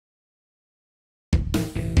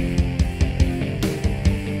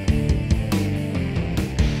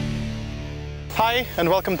Hi and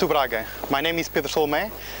welcome to Braga. My name is Pedro Salomé.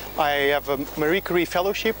 I have a Marie Curie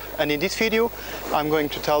Fellowship, and in this video I'm going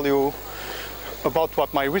to tell you about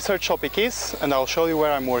what my research topic is, and I'll show you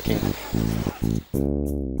where I'm working.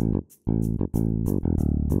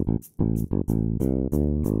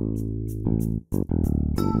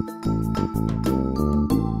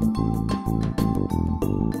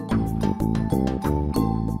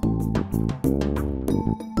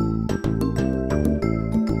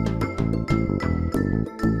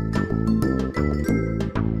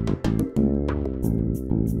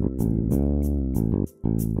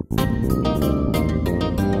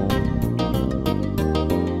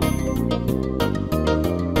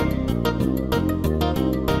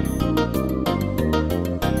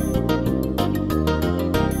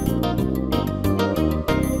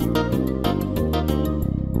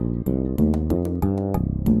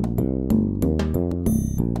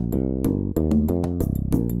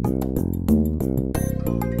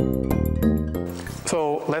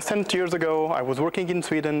 So, less than 2 years ago, I was working in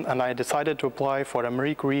Sweden and I decided to apply for a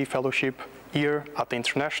Marie Curie Fellowship here at the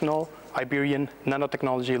International Iberian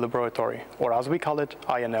Nanotechnology Laboratory, or as we call it,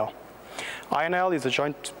 INL. INL is a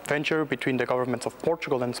joint venture between the governments of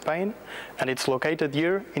Portugal and Spain, and it's located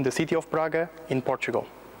here in the city of Braga in Portugal.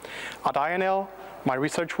 At INL, my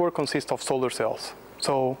research work consists of solar cells.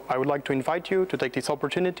 So I would like to invite you to take this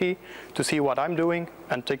opportunity to see what I'm doing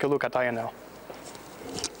and take a look at INL.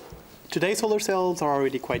 Today solar cells are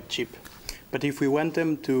already quite cheap, but if we want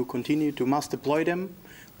them to continue to mass deploy them,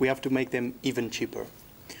 we have to make them even cheaper.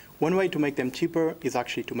 One way to make them cheaper is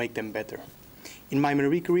actually to make them better. In my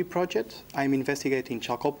Marie Curie project, I'm investigating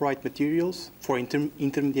chalcopyrite materials for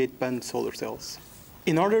intermediate band solar cells.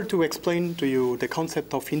 In order to explain to you the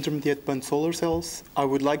concept of intermediate band solar cells, I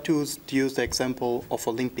would like to use the example of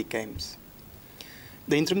Olympic Games.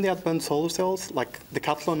 The intermediate band solar cells, like the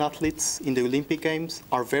decathlon athletes in the Olympic Games,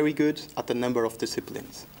 are very good at a number of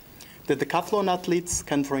disciplines. The decathlon athletes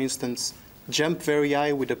can, for instance, jump very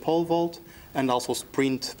high with a pole vault and also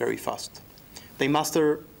sprint very fast. They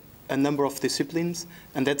master a number of disciplines,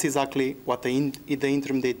 and that's exactly what the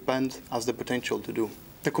intermediate band has the potential to do.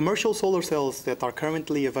 The commercial solar cells that are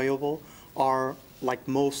currently available are like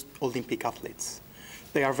most Olympic athletes.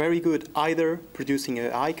 They are very good either producing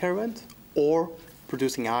a high current or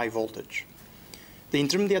producing a high voltage. The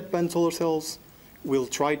intermediate band solar cells will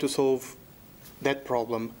try to solve that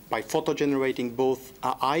problem by photogenerating both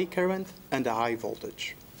a high current and a high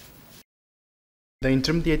voltage. The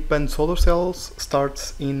intermediate band solar cells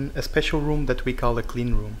starts in a special room that we call a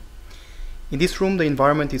clean room. In this room the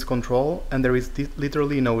environment is controlled and there is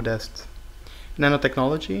literally no dust.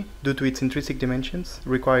 Nanotechnology, due to its intrinsic dimensions,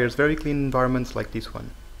 requires very clean environments like this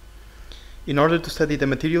one. In order to study the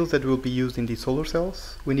materials that will be used in these solar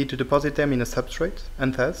cells, we need to deposit them in a substrate,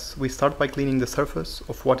 and thus we start by cleaning the surface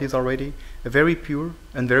of what is already a very pure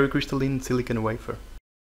and very crystalline silicon wafer.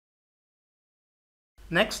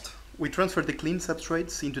 Next, we transfer the clean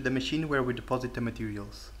substrates into the machine where we deposit the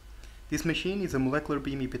materials. This machine is a molecular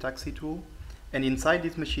beam epitaxy tool, and inside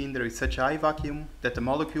this machine there is such a high vacuum that the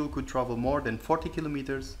molecule could travel more than 40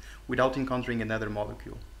 kilometers without encountering another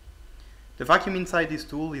molecule. The vacuum inside this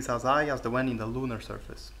tool is as high as the one in the lunar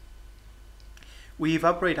surface. We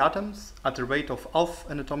evaporate atoms at a rate of half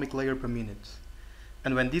an atomic layer per minute,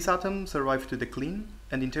 and when these atoms arrive to the clean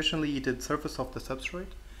and intentionally heated surface of the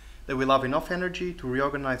substrate, they will have enough energy to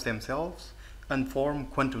reorganize themselves and form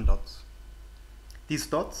quantum dots. These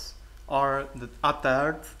dots are at the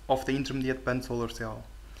heart of the intermediate band solar cell,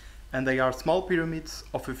 and they are small pyramids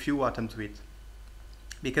of a few atoms width.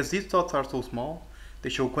 Because these dots are so small, they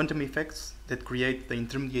show quantum effects that create the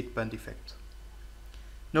intermediate band effect.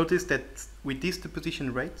 Notice that with these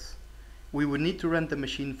deposition rates, we would need to run the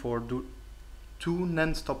machine for 2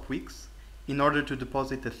 non-stop weeks in order to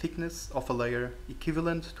deposit the thickness of a layer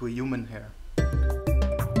equivalent to a human hair.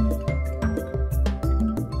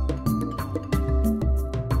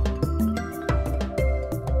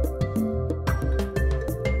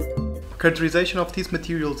 Characterization of these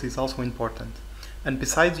materials is also important. And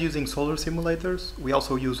besides using solar simulators, we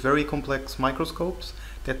also use very complex microscopes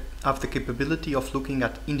that have the capability of looking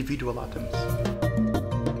at individual atoms.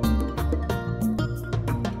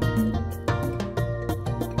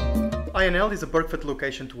 INL is a perfect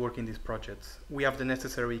location to work in these projects. We have the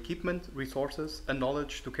necessary equipment, resources, and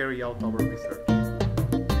knowledge to carry out our research.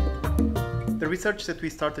 The research that we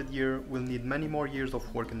started here will need many more years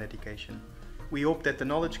of work and dedication. We hope that the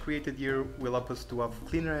knowledge created here will help us to have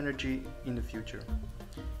cleaner energy in the future.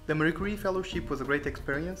 The Marie Curie Fellowship was a great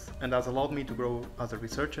experience and has allowed me to grow as a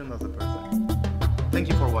researcher and as a person. Thank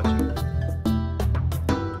you for watching.